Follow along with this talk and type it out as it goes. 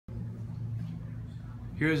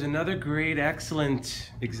Here's another great,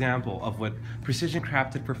 excellent example of what precision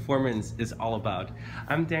crafted performance is all about.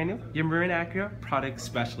 I'm Daniel, your Marin Acura product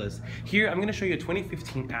specialist. Here, I'm gonna show you a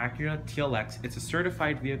 2015 Acura TLX. It's a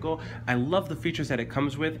certified vehicle. I love the features that it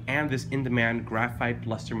comes with and this in-demand graphite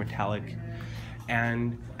luster metallic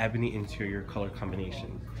and ebony interior color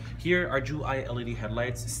combination. Here, our jewel eye LED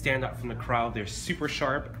headlights stand out from the crowd. They're super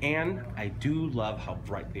sharp, and I do love how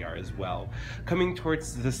bright they are as well. Coming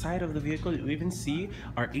towards the side of the vehicle, you even see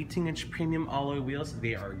our 18-inch premium alloy wheels.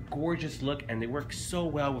 They are a gorgeous look, and they work so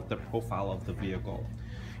well with the profile of the vehicle.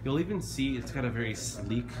 You'll even see it's got a very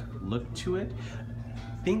sleek look to it.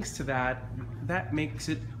 Thanks to that makes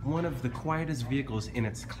it one of the quietest vehicles in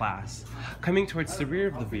its class. Coming towards the rear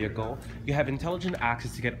of the vehicle, you have intelligent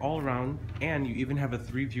access to get all around, and you even have a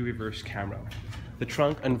 3-view reverse camera. The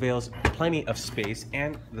trunk unveils plenty of space,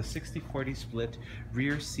 and the 60-40 split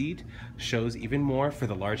rear seat shows even more for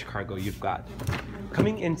the large cargo you've got.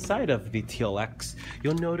 Coming inside of the TLX,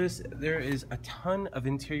 you'll notice there is a ton of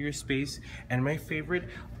interior space, and my favorite,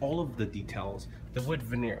 all of the details. The wood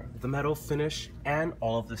veneer, the metal finish, and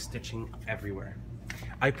all of the stitching everywhere.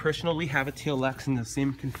 I personally have a TLX in the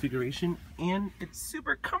same configuration, and it's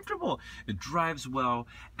super comfortable. It drives well,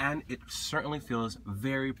 and it certainly feels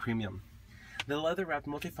very premium. The leather-wrapped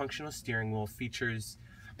multifunctional steering wheel features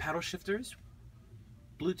paddle shifters,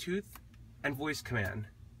 Bluetooth, and voice command.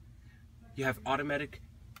 You have automatic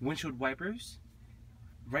windshield wipers.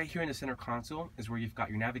 Right here in the center console is where you've got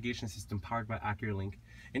your navigation system powered by AcuraLink,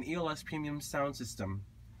 an ELS premium sound system,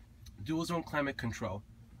 dual zone climate control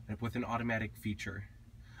with an automatic feature,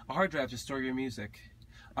 a hard drive to store your music,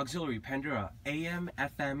 auxiliary Pandora, AM,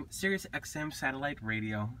 FM, Sirius XM satellite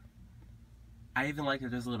radio. I even like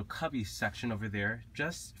that there's a little cubby section over there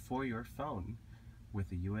just for your phone with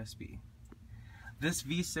a USB. This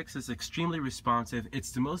V6 is extremely responsive.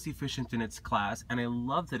 It's the most efficient in its class, and I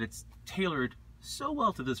love that it's tailored so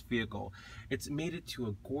well to this vehicle. It's made it to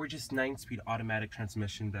a gorgeous 9-speed automatic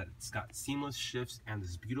transmission that's got seamless shifts and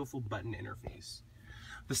this beautiful button interface.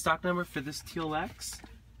 The stock number for this TLX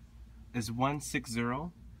is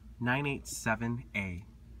 160987A.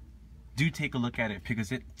 Do take a look at it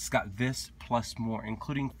because it's got this plus more,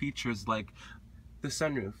 including features like the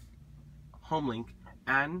sunroof, home link,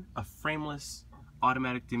 and a frameless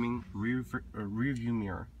automatic dimming rear view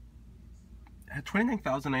mirror. At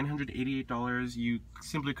 $29,988, you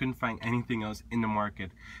simply couldn't find anything else in the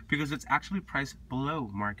market because it's actually priced below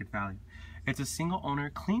market value. It's a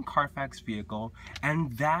single-owner, clean CarFax vehicle,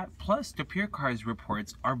 and that plus the Pure Cars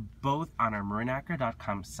reports are both on our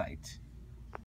marinacura.com site.